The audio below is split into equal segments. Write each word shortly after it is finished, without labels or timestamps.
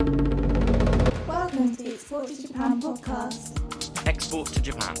Export to Japan podcast. Export to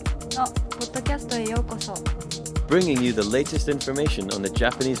Japan. のポッドキャストへようこそ。 Bringing you the latest information on the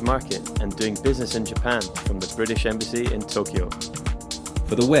Japanese market and doing business in Japan from the British Embassy in Tokyo.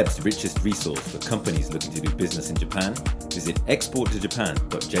 For the web's richest resource for companies looking to do business in Japan, visit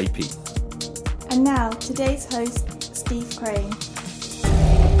exporttojapan.jp. And now, today's host, Steve Crane.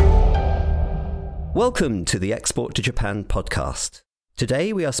 Welcome to the Export to Japan podcast.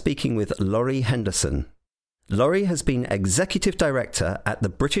 Today we are speaking with Laurie Henderson. Laurie has been Executive Director at the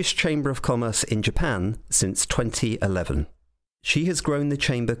British Chamber of Commerce in Japan since 2011. She has grown the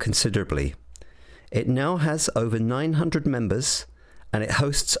chamber considerably. It now has over 900 members and it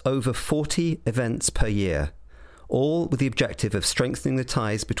hosts over 40 events per year, all with the objective of strengthening the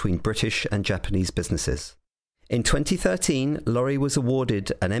ties between British and Japanese businesses. In 2013, Laurie was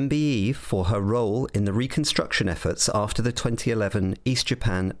awarded an MBE for her role in the reconstruction efforts after the 2011 East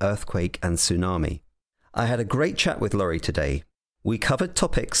Japan earthquake and tsunami. I had a great chat with Laurie today. We covered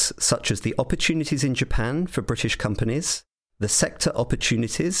topics such as the opportunities in Japan for British companies, the sector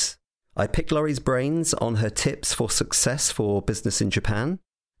opportunities. I picked Laurie's brains on her tips for success for business in Japan,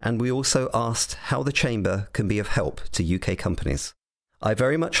 and we also asked how the Chamber can be of help to UK companies. I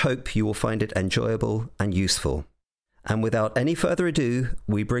very much hope you will find it enjoyable and useful. And without any further ado,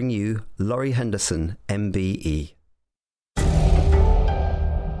 we bring you Laurie Henderson MBE.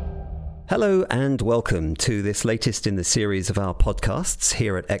 Hello and welcome to this latest in the series of our podcasts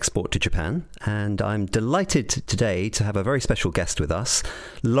here at Export to Japan. And I'm delighted today to have a very special guest with us.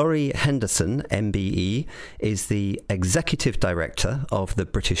 Laurie Henderson, MBE, is the Executive Director of the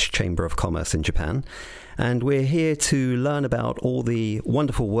British Chamber of Commerce in Japan. And we're here to learn about all the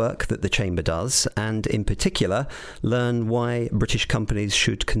wonderful work that the Chamber does, and in particular, learn why British companies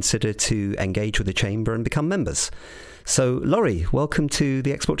should consider to engage with the Chamber and become members. So, Laurie, welcome to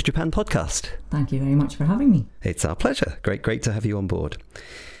the Export to Japan podcast. Thank you very much for having me. It's our pleasure. Great to have you on board.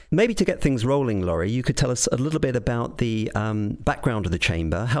 Maybe to get things rolling, Laurie, you could tell us a little bit about the background of the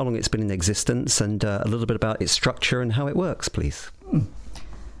Chamber, how long it's been in existence, and a little bit about its structure and how it works, please.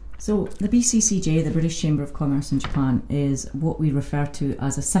 So the BCCJ, the British Chamber of Commerce in Japan, is what we refer to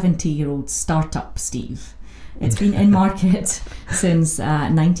as a 70-year-old startup, Steve. It's been in market since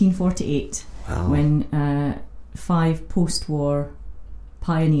 1948, wow. When 5 post-war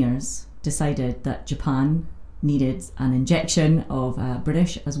pioneers decided that Japan needed an injection of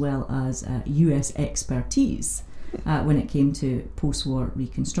British as well as US expertise when it came to post-war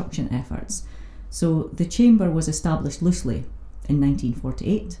reconstruction efforts. So the Chamber was established loosely in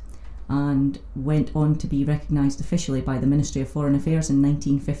 1948 and went on to be recognised officially by the Ministry of Foreign Affairs in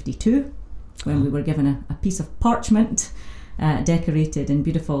 1952 when we were given a piece of parchment decorated in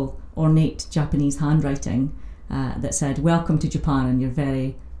beautiful ornate Japanese handwriting that said, "Welcome to Japan and you're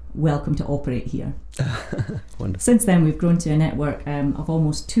very welcome to operate here." Since then we've grown to a network of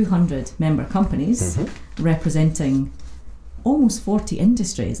almost 200 member companies representing almost 40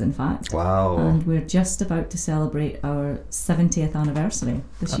 industries, in fact. Wow. And we're just about to celebrate our 70th anniversary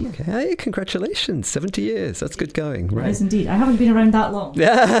this year. Okay, hey, congratulations, 70 years. That's good going. Right. It is indeed. I haven't been around that long.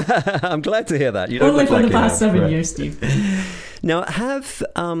 I'm glad to hear that. You don't Only look for like the past 7 right. years, Steve. Now, have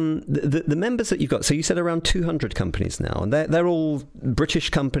the members that you've got, so you said around 200 companies now, and they're all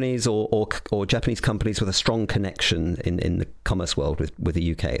British companies or Japanese companies with a strong connection in the commerce world with the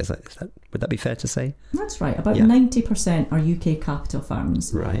UK. Would that be fair to say? That's right. About 90% are UK capital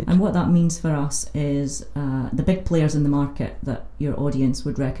firms. Right. And what that means for us is the big players in the market that your audience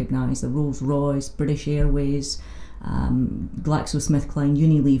would recognise, the Rolls-Royce, British Airways, GlaxoSmithKline,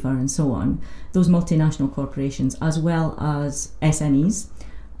 Unilever and so on, those multinational corporations, as well as SMEs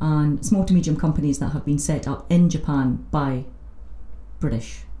and small to medium companies that have been set up in Japan by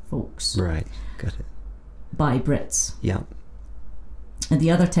British folks. Right, got it. By Brits. Yeah. And the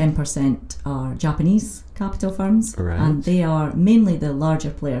other 10% are Japanese capital firms, right. And they are mainly the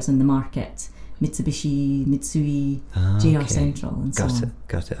larger players in the market. Mitsubishi, Mitsui, JR Central and so on.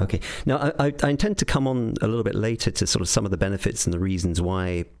 Got it. Okay. Now, I intend to come on a little bit later to sort of some of the benefits and the reasons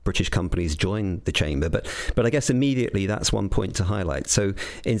why British companies join the Chamber, but I guess immediately that's one point to highlight. So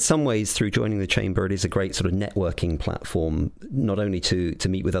in some ways, through joining the Chamber, it is a great sort of networking platform, not only to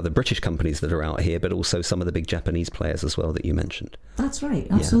meet with other British companies that are out here, but also some of the big Japanese players as well that you mentioned. That's right,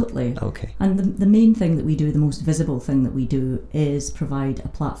 absolutely. Yeah. Okay. And the main thing that we do, the most visible thing that we do, is provide a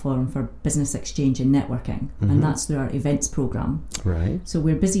platform for business exchange and networking, and that's through our events programme. Right. So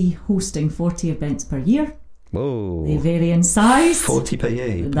we're busy hosting 40 events per year. Whoa. They vary in size. 40 per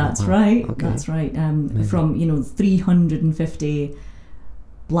year. That's right. Okay. That's right. From 350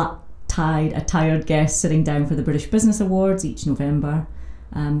 black tied attired guests sitting down for the British Business Awards each November,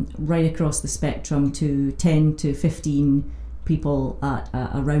 right across the spectrum to 10 to 15 people at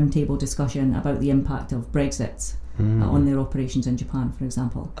a roundtable discussion about the impact of Brexit on their operations in Japan, for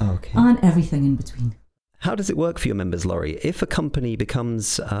example, and everything in between. How does it work for your members, Laurie? If a company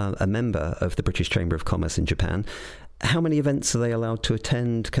becomes a member of the British Chamber of Commerce in Japan, how many events are they allowed to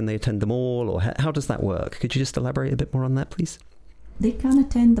attend? Can they attend them all? Or how does that work? Could you just elaborate a bit more on that, please? They can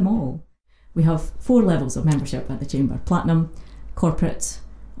attend them all. We have 4 levels of membership at the Chamber: Platinum, Corporate,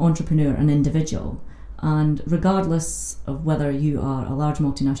 Entrepreneur and Individual. And regardless of whether you are a large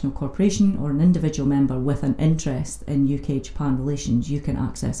multinational corporation or an individual member with an interest in UK-Japan relations, you can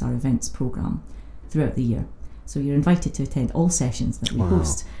access our events programme throughout the year. So you're invited to attend all sessions that we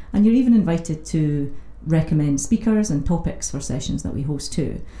host, and you're even invited to recommend speakers and topics for sessions that we host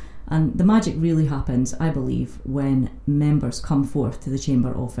too. And the magic really happens, I believe, when members come forth to the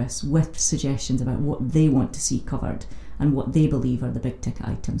Chamber office with suggestions about what they want to see covered and what they believe are the big ticket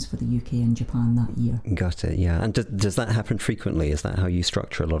items for the UK and Japan that year. Got it, yeah. And does that happen frequently? Is that how you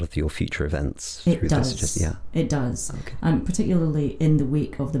structure a lot of your future events? It does. It does. Okay. And particularly in the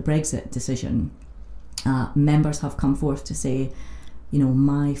wake of the Brexit decision, members have come forth to say,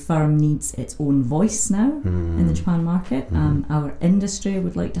 my firm needs its own voice now in the Japan market. Our industry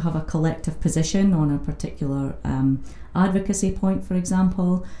would like to have a collective position on a particular advocacy point, for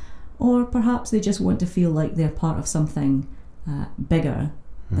example, or perhaps they just want to feel like they're part of something bigger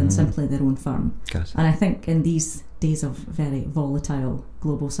than simply their own firm. And I think in these days of very volatile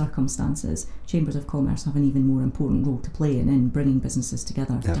global circumstances, Chambers of Commerce have an even more important role to play in bringing businesses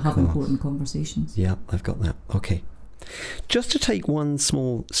together to have important conversations. Yeah, I've got that. Okay. Just to take one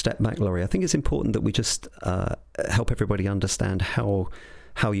small step back, Laurie, I think it's important that we just help everybody understand how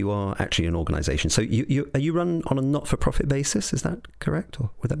you are actually an organisation. So are you run on a not-for-profit basis? Is that correct, or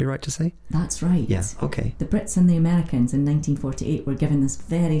would that be right to say? That's right. Yeah. Okay. The Brits and the Americans in 1948 were given this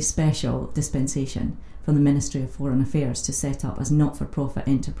very special dispensation from the Ministry of Foreign Affairs to set up as not-for-profit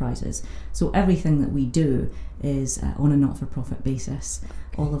enterprises. So everything that we do is on a not-for-profit basis.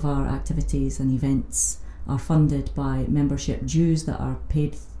 Okay. All of our activities and events are funded by membership dues that are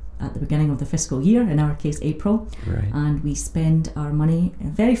paid at the beginning of the fiscal year, in our case April, and we spend our money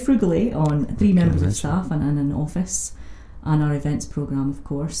very frugally on 3 members of staff and an office and our events programme, of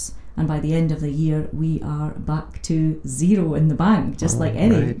course, and by the end of the year we are back to zero in the bank, just like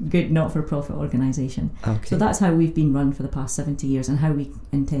any good not-for-profit organisation. So that's how we've been run for the past 70 years and how we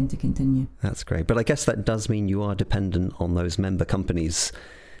intend to continue. That's great, but I guess that does mean you are dependent on those member companies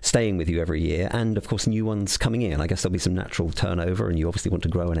staying with you every year, and of course new ones coming in. I guess there'll be some natural turnover, and you obviously want to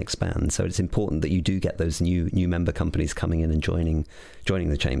grow and expand, so it's important that you do get those new member companies coming in and joining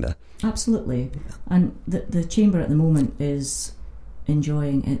the Chamber. Absolutely. And the Chamber at the moment is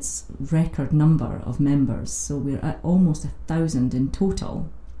enjoying its record number of members, so we're at almost 1,000 in total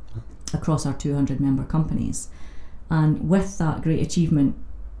across our 200 member companies, and with that great achievement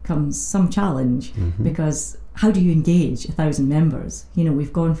comes some challenge, because how do you engage 1,000 members?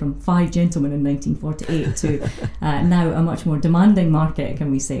 We've gone from 5 gentlemen in 1948 to now a much more demanding market, can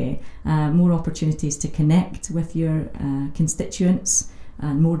we say, more opportunities to connect with your constituents,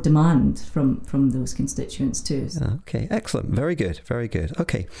 and more demand from those constituents too. Okay, excellent. Very good, very good.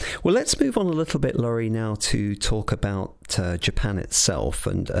 Okay, well, let's move on a little bit, Laurie, now to talk about Japan itself,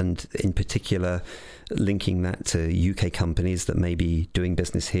 and in particular linking that to UK companies that may be doing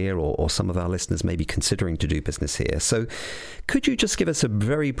business here, or some of our listeners may be considering to do business here. So could you just give us a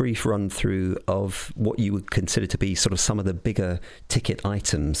very brief run through of what you would consider to be sort of some of the bigger ticket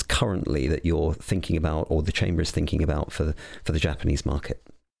items currently that you're thinking about, or the Chamber is thinking about for the Japanese market?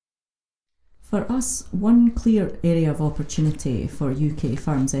 For us, one clear area of opportunity for UK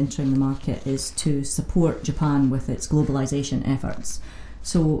firms entering the market is to support Japan with its globalisation efforts.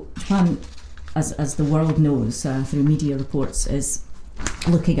 So Japan, as the world knows through media reports, is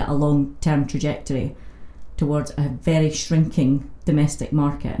looking at a long-term trajectory towards a very shrinking domestic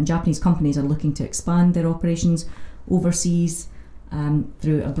market, and Japanese companies are looking to expand their operations overseas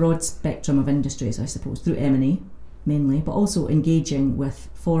through a broad spectrum of industries, I suppose, through M&A mainly, but also engaging with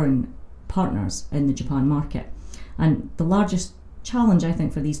foreign partners in the Japan market. And the largest challenge, I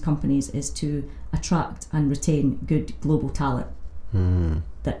think, for these companies is to attract and retain good global talent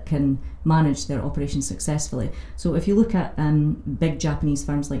that can manage their operations successfully. So if you look at big Japanese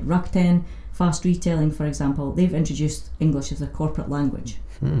firms like Rakuten, Fast Retailing, for example, they've introduced English as a corporate language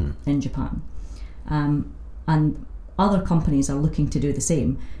in Japan. And other companies are looking to do the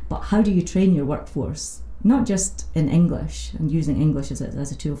same. But how do you train your workforce? Not just in English and using English as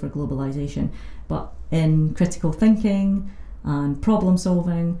a tool for globalization, but in critical thinking and problem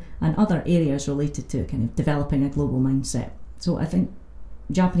solving and other areas related to kind of developing a global mindset. So I think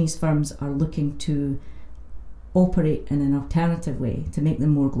Japanese firms are looking to operate in an alternative way to make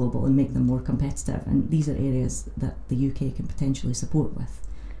them more global and make them more competitive, and these are areas that the UK can potentially support with.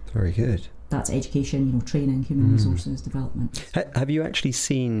 Very good. That's education, training, human resources, development. Have you actually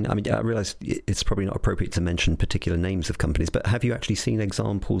seen, I realise it's probably not appropriate to mention particular names of companies, but have you actually seen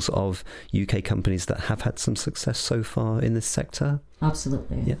examples of UK companies that have had some success so far in this sector?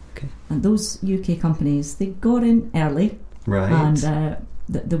 Absolutely. Yeah, okay. And those UK companies, they got in early. Right. And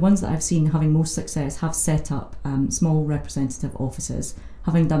the ones that I've seen having most success have set up small representative offices,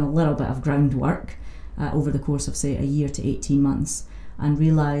 having done a little bit of groundwork over the course of, say, a year to 18 months, and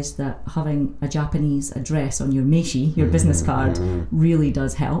realised that having a Japanese address on your meishi, your business card, really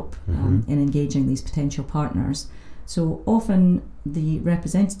does help in engaging these potential partners. So often the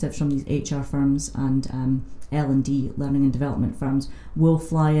representatives from these HR firms and L&D, learning and development firms, will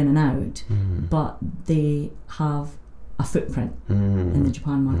fly in and out, but they have a footprint in the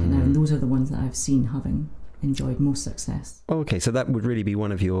Japan market now, and those are the ones that I've seen having enjoyed most success. Okay, so that would really be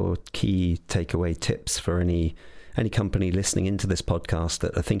one of your key takeaway tips for any company listening into this podcast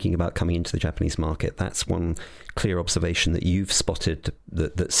that are thinking about coming into the Japanese market. That's one clear observation that you've spotted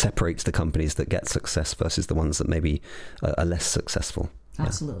that separates the companies that get success versus the ones that maybe are less successful.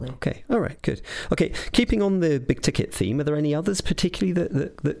 Absolutely. Yeah. Okay, all right, good. Okay, keeping on the big ticket theme, are there any others particularly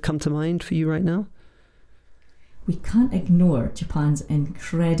that come to mind for you right now? We can't ignore Japan's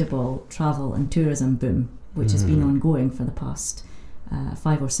incredible travel and tourism boom, which has been ongoing for the past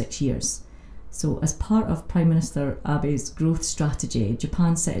 5 or 6 years. So as part of Prime Minister Abe's growth strategy,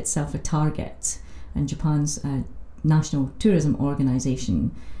 Japan set itself a target, and Japan's National Tourism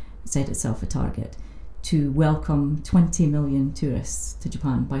Organisation set itself a target to welcome 20 million tourists to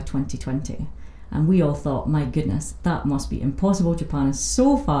Japan by 2020. And we all thought, my goodness, that must be impossible. Japan is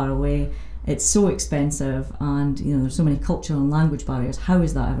so far away, it's so expensive, and there's so many cultural and language barriers. How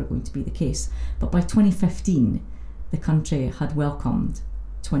is that ever going to be the case? But by 2015, the country had welcomed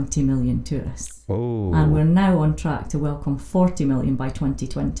 20 million tourists. Oh. And we're now on track to welcome 40 million by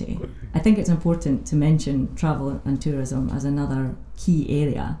 2020. I think it's important to mention travel and tourism as another key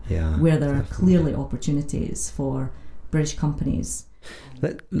area where there are clearly opportunities for British companies.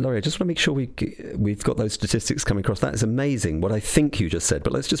 Laurie, I just want to make sure we've got those statistics coming across. That is amazing, what I think you just said,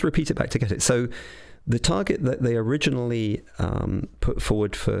 but let's just repeat it back to get it. So the target that they originally put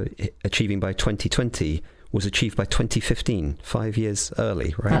forward for achieving by 2020 was achieved by 2015, 5 years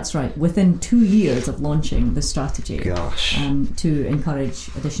early, right? That's right, within 2 years of launching the strategy. Gosh. To encourage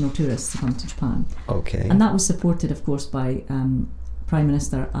additional tourists to come to Japan. Okay. And that was supported, of course, by Prime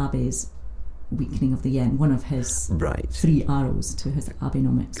Minister Abe's weakening of the yen, one of his 3 arrows to his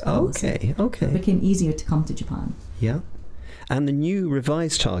Abenomics policy. Okay. It became easier to come to Japan. Yeah. And the new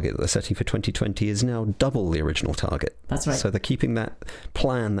revised target that they're setting for 2020 is now double the original target. That's right. So they're keeping that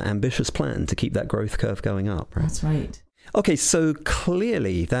plan, that ambitious plan, to keep that growth curve going up, right? That's right. Okay, so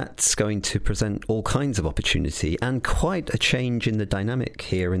clearly that's going to present all kinds of opportunity and quite a change in the dynamic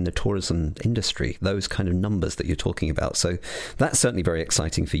here in the tourism industry, those kind of numbers that you're talking about. So that's certainly very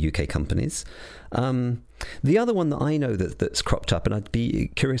exciting for UK companies. The other one that I know that's cropped up, and I'd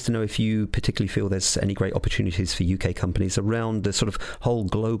be curious to know if you particularly feel there's any great opportunities for UK companies around the sort of whole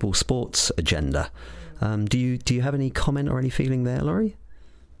global sports agenda. Do you have any comment or any feeling there, Laurie?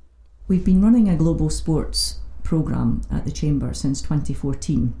 We've been running a global sports programme at the Chamber since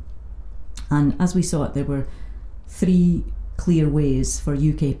 2014, and as we saw it, there were 3 clear ways for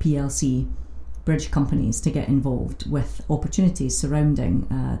UK PLC British companies to get involved with opportunities surrounding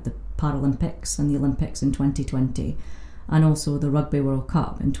the Paralympics and the Olympics in 2020, and also the Rugby World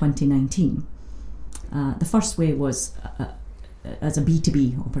Cup in 2019. The first way was as a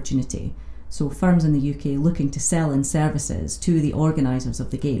B2B opportunity, so firms in the UK looking to sell in services to the organisers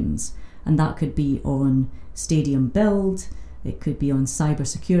of the games, and that could be on stadium build, it could be on cyber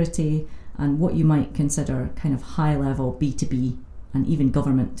security, and what you might consider kind of high level B2B and even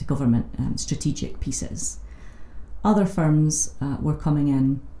government to government strategic pieces. Other firms were coming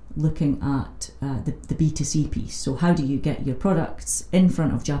in looking at the B2C piece. So how do you get your products in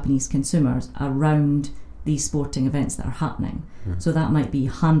front of Japanese consumers around these sporting events that are happening? So that might be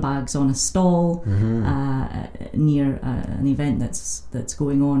handbags on a stall near an event that's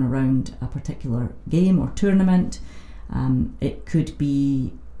going on around a particular game or tournament. It could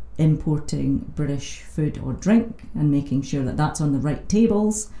be importing British food or drink and making sure that that's on the right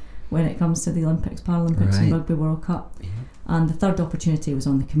tables when it comes to the Olympics, Paralympics and Rugby World Cup. And the third opportunity was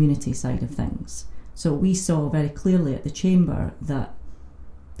on the community side of things. So we saw very clearly at the Chamber that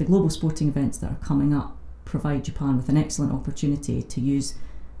the global sporting events that are coming up provide Japan with an excellent opportunity to use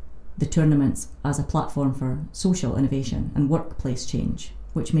the tournaments as a platform for social innovation and workplace change.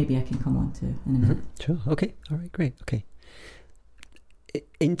 which maybe I can come on to in a minute. Sure. Okay. All right. Great. Okay.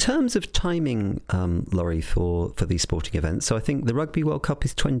 In terms of timing, Laurie, for these sporting events, so I think the Rugby World Cup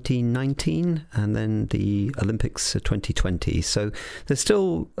is 2019 and then the Olympics are 2020. So there's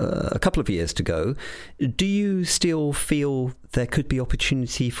still a couple of years to go. Do you still feel there could be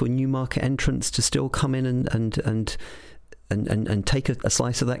opportunity for new market entrants to still come in and take a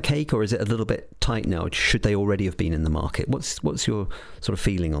slice of that cake, or is it a little bit tight now? Should they already have been in the market? What's your sort of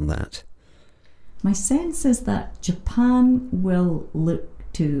feeling on that? My sense is that Japan will look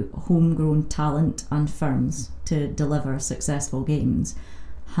to homegrown talent and firms to deliver successful games.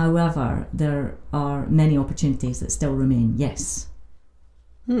 However, there are many opportunities that still remain, yes.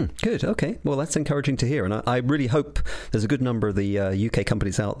 Good. Okay. Well, that's encouraging to hear. And I really hope there's a good number of the UK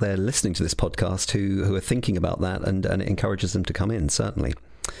companies out there listening to this podcast who are thinking about that, and it encourages them to come in, certainly.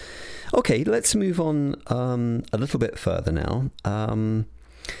 Okay, let's move on a little bit further now.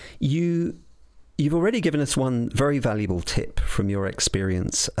 You've already given us one very valuable tip from your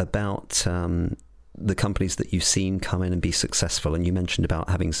experience about the companies that you've seen come in and be successful, and you mentioned about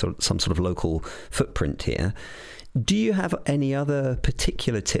having some sort of local footprint here. Do you have any other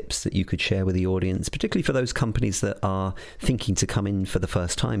particular tips that you could share with the audience, particularly for those companies that are thinking to come in for the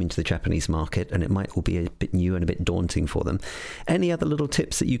first time into the Japanese market, and it might all be a bit new and a bit daunting for them? Any other little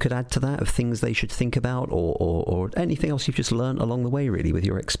tips that you could add to that, of things they should think about, or anything else you've just learned along the way, really, with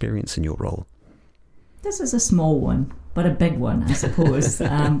your experience and your role? This is a small one, but a big one, I suppose,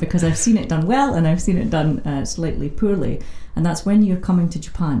 because I've seen it done well and I've seen it done slightly poorly. And that's when you're coming to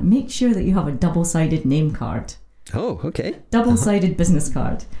Japan, make sure that you have a double-sided name card. Oh, okay. Double-sided business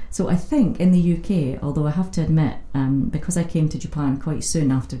card. So I think in the UK, although I have to admit, because I came to Japan quite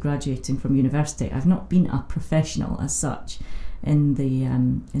soon after graduating from university, I've not been a professional as such in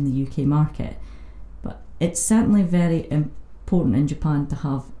the UK market. But it's certainly very important in Japan to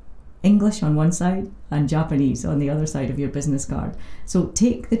have English on one side and Japanese on the other side of your business card. So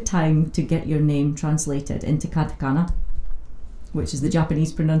take the time to get your name translated into katakana, which is the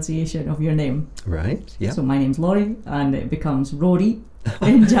Japanese pronunciation of your name. Right, yeah. So my name's Laurie and it becomes Rory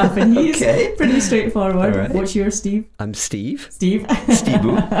in Japanese. Okay. Pretty straightforward. Right. What's yours, Steve? I'm Steve. Steve.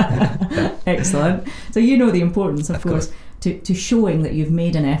 Stebu. Excellent. So you know the importance, of course, to showing that you've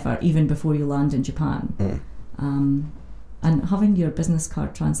made an effort even before you land in Japan. And having your business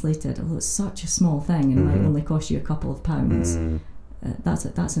card translated, although it's such a small thing and might only cost you a couple of pounds,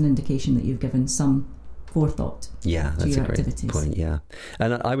 that's an indication that you've given some forethought to your activities. Point, yeah.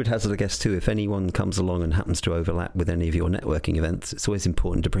 And I would hazard a guess too, if anyone comes along and happens to overlap with any of your networking events, it's always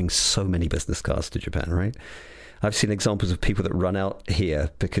important to bring so many business cards to Japan, right? I've seen examples of people that run out here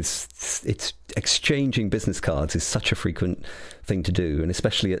because it's exchanging business cards is such a frequent thing to do, and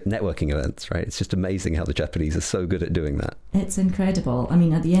especially at networking events, right? It's just amazing how the Japanese are so good at doing that. It's incredible. I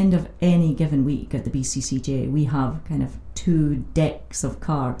mean, at the end of any given week at the BCCJ, we have kind of 2 decks of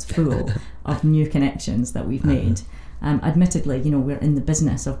cards full of new connections that we've made. Admittedly, we're in the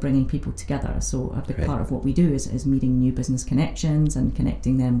business of bringing people together, so a big part of what we do is meeting new business connections and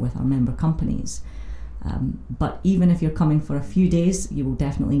connecting them with our member companies. But even if you're coming for a few days, you will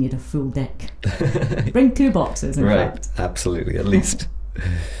definitely need a full deck. Bring 2 boxes, in fact. Absolutely, at least.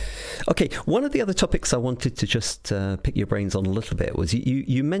 Okay, one of the other topics I wanted to just pick your brains on a little bit was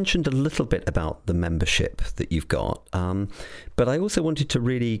you mentioned a little bit about the membership that you've got, but I also wanted to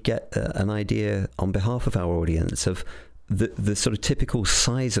really get an idea on behalf of our audience of the sort of typical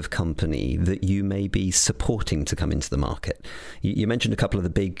size of company that you may be supporting to come into the market. You mentioned a couple of the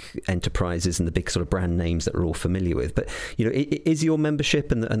big enterprises and the big sort of brand names that we're all familiar with, but is your membership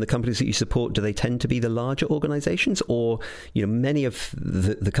and the companies that you support, do they tend to be the larger organizations, or many of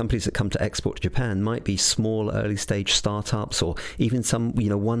the companies that come to export to Japan might be small early stage startups, or even some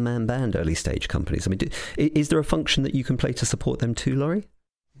one-man band early stage companies? I mean, is there a function that you can play to support them too, Laurie?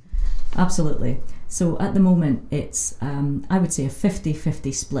 Absolutely. So at the moment, it's, I would say, a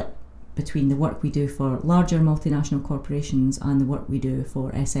 50-50 split between the work we do for larger multinational corporations and the work we do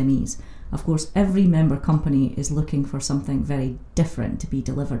for SMEs. Of course, every member company is looking for something very different to be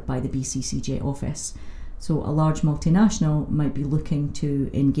delivered by the BCCJ office. So a large multinational might be looking to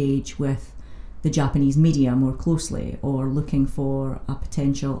engage with the Japanese media more closely, or looking for a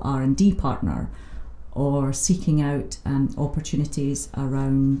potential R&D partner, or seeking out opportunities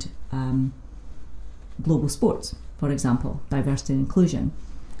around global sports, for example, diversity and inclusion.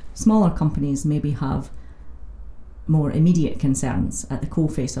 Smaller companies maybe have more immediate concerns at the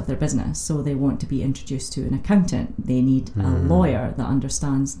coalface of their business, so they want to be introduced to an accountant. They need a lawyer that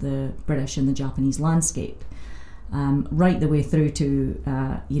understands the British and the Japanese landscape, right the way through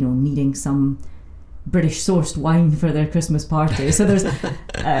to needing some British sourced wine for their Christmas party. So there's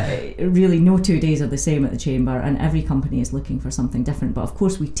really no 2 days are the same at the Chamber, and every company is looking for something different. But of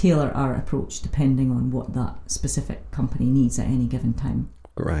course we tailor our approach depending on what that specific company needs at any given time.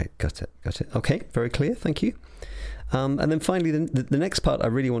 Right, got it. Okay, very clear, thank you. And then finally, the next part I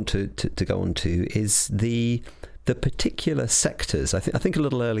really want to go on to is the particular sectors. I think a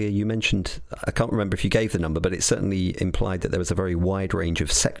little earlier you mentioned, I can't remember if you gave the number, but it certainly implied that there was a very wide range of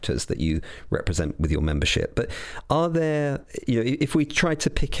sectors that you represent with your membership. But are there, if we try to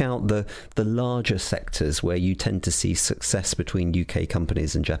pick out the larger sectors where you tend to see success between UK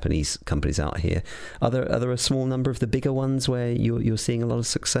companies and Japanese companies out here, are there a small number of the bigger ones where you're seeing a lot of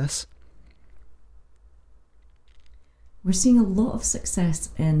success? We're seeing a lot of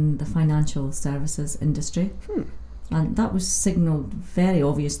success in the financial services industry. And that was signalled very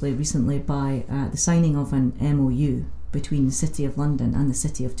obviously recently by the signing of an MOU between the City of London and the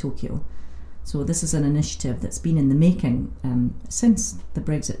City of Tokyo. So this is an initiative that's been in the making since the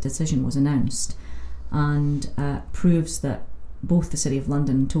Brexit decision was announced, and proves that both the City of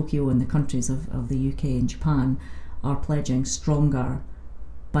London and Tokyo and the countries of the UK and Japan are pledging stronger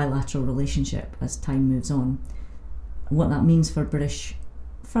bilateral relationship as time moves on. What that means for British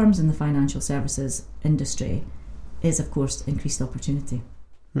firms in the financial services industry is, of course, increased opportunity.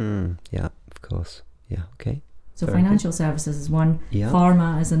 Yeah, of course. Yeah, okay. So Very financial good. services is one. Yeah.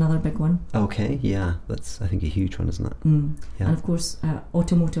 Pharma is another big one. Okay, yeah, that's, I think, a huge one, isn't it? Yeah. And of course,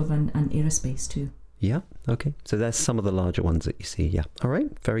 automotive and aerospace too. Yeah, okay. So there's some of the larger ones that you see, yeah. All right,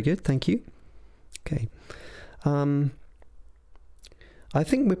 very good, thank you. Okay. I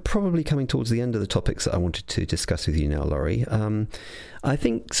think we're probably coming towards the end of the topics that I wanted to discuss with you now, Laurie. I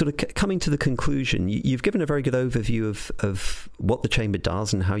think sort of coming to the conclusion, you've given a very good overview of what the Chamber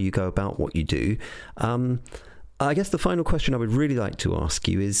does and how you go about what you do. I guess the final question I would really like to ask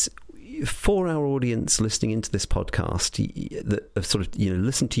you is, for our audience listening into this podcast that have sort of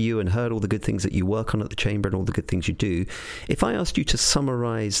listened to you and heard all the good things that you work on at the Chamber and all the good things you do, if I asked you to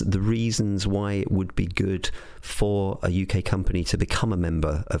summarise the reasons why it would be good for a UK company to become a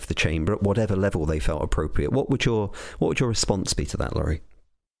member of the Chamber at whatever level they felt appropriate, what would your response be to that, Laurie?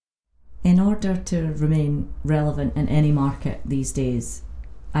 In order to remain relevant in any market these days,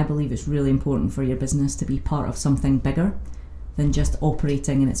 I believe it's really important for your business to be part of something bigger than just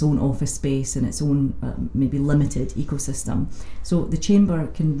operating in its own office space and its own maybe limited ecosystem. So the Chamber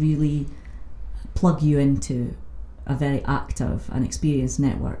can really plug you into a very active and experienced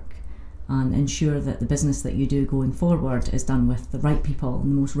network and ensure that the business that you do going forward is done with the right people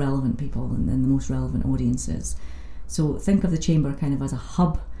and the most relevant people and the most relevant audiences. So think of the Chamber kind of as a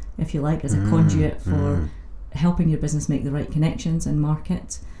hub, if you like, as a conduit for helping your business make the right connections in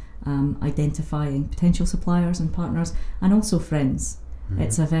market, identifying potential suppliers and partners, and also friends.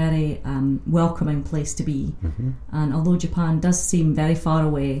 It's a very welcoming place to be. And although Japan does seem very far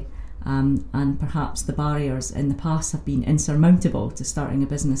away, and perhaps the barriers in the past have been insurmountable to starting a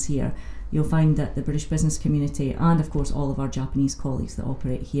business here, you'll find that the British business community and of course all of our Japanese colleagues that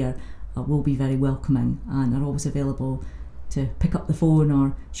operate here will be very welcoming and are always available to pick up the phone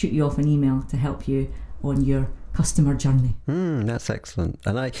or shoot you off an email to help you on your customer journey. That's excellent.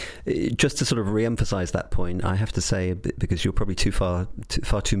 And I just to sort of re-emphasize that point, I have to say, because you're probably far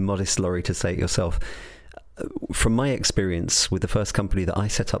too modest, Laurie, to say it yourself, from my experience with the first company that I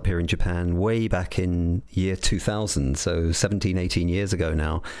set up here in Japan way back in year 2000, so 17, 18 years ago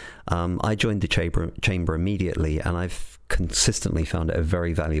now, I joined the Chamber immediately, and I've consistently found it a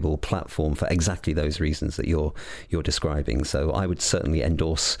very valuable platform for exactly those reasons that you're describing. So I would certainly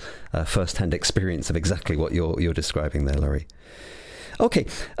endorse first-hand experience of exactly what you're describing there, Laurie. Okay,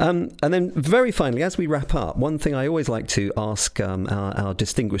 and then very finally, as we wrap up, one thing I always like to ask our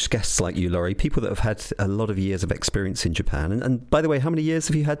distinguished guests like you, Laurie, people that have had a lot of years of experience in Japan. And by the way, how many years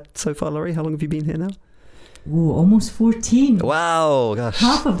have you had so far, Laurie? How long have you been here now? Oh, almost 14. Wow, gosh.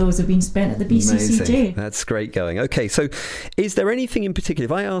 Half of those have been spent at the BCCJ. Amazing. That's great going. Okay, so is there anything in particular,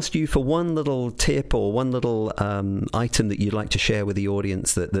 if I asked you for one little tip or one little item that you'd like to share with the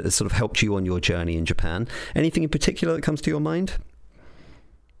audience that has sort of helped you on your journey in Japan, anything in particular that comes to your mind?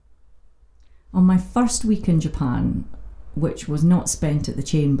 On my first week in Japan, which was not spent at the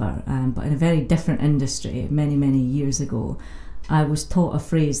Chamber, but in a very different industry many, many years ago, I was taught a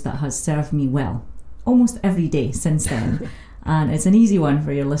phrase that has served me well almost every day since then. And it's an easy one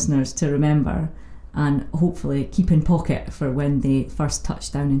for your listeners to remember and hopefully keep in pocket for when they first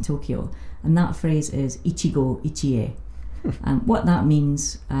touch down in Tokyo. And that phrase is Ichi-go, Ichi-e. And what that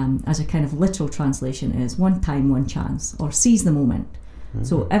means, as a kind of literal translation, is one time, one chance, or seize the moment.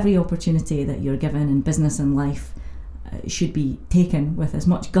 So every opportunity that you're given in business and life, should be taken with as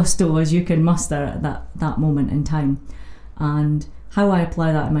much gusto as you can muster at that moment in time. And how I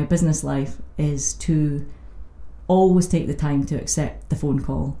apply that in my business life is to always take the time to accept the phone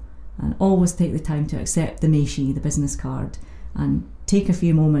call, and always take the time to accept the meishi, the business card, and take a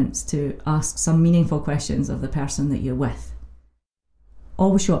few moments to ask some meaningful questions of the person that you're with.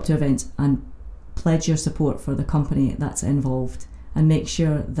 Always show up to events and pledge your support for the company that's involved, and make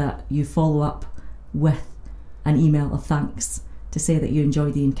sure that you follow up with an email of thanks to say that you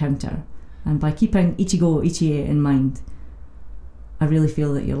enjoyed the encounter. And by keeping Ichi-go, Ichi-e in mind, I really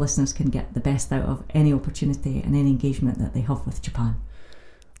feel that your listeners can get the best out of any opportunity and any engagement that they have with Japan.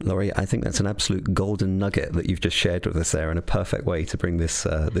 Laurie, I think that's an absolute golden nugget that you've just shared with us there, and a perfect way to bring this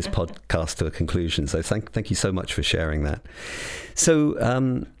this podcast to a conclusion. So thank you so much for sharing that.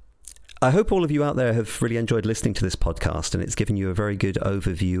 So I hope all of you out there have really enjoyed listening to this podcast, and it's given you a very good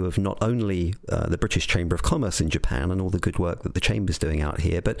overview of not only the British Chamber of Commerce in Japan and all the good work that the Chamber's doing out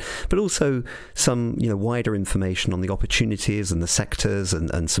here, but also some wider information on the opportunities and the sectors,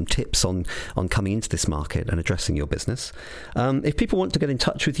 and some tips on coming into this market and addressing your business. If people want to get in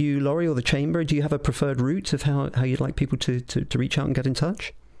touch with you, Laurie, or the Chamber, do you have a preferred route of how you'd like people to reach out and get in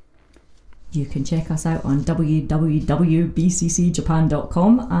touch? You can check us out on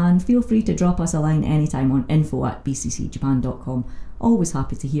www.bccjapan.com, and feel free to drop us a line anytime on info@bccjapan.com. Always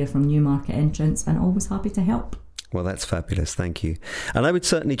happy to hear from new market entrants, and always happy to help. Well, that's fabulous. Thank you. And I would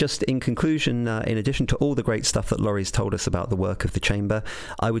certainly, just in conclusion, in addition to all the great stuff that Laurie's told us about the work of the Chamber,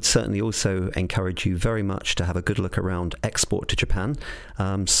 I would certainly also encourage you very much to have a good look around Export to Japan.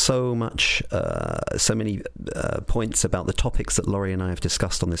 So many points about the topics that Laurie and I have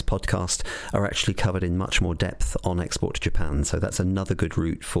discussed on this podcast are actually covered in much more depth on Export to Japan. So that's another good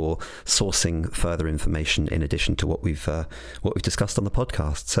route for sourcing further information in addition to what we've discussed on the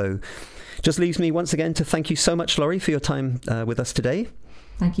podcast. So just leaves me once again to thank you so much, Laurie, for your time with us today.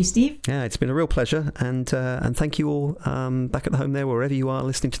 Thank you, Steve. Yeah, it's been a real pleasure, and thank you all back at the home there, wherever you are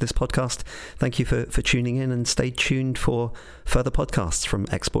listening to this podcast. Thank you for tuning in, and stay tuned for further podcasts from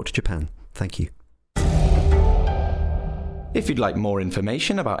Export to Japan. Thank you. If you'd like more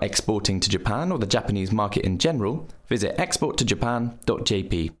information about exporting to Japan or the Japanese market in general, visit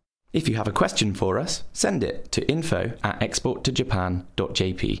exporttojapan.jp. If you have a question for us, send it to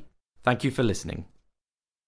info@exporttojapan.jp. Thank you for listening.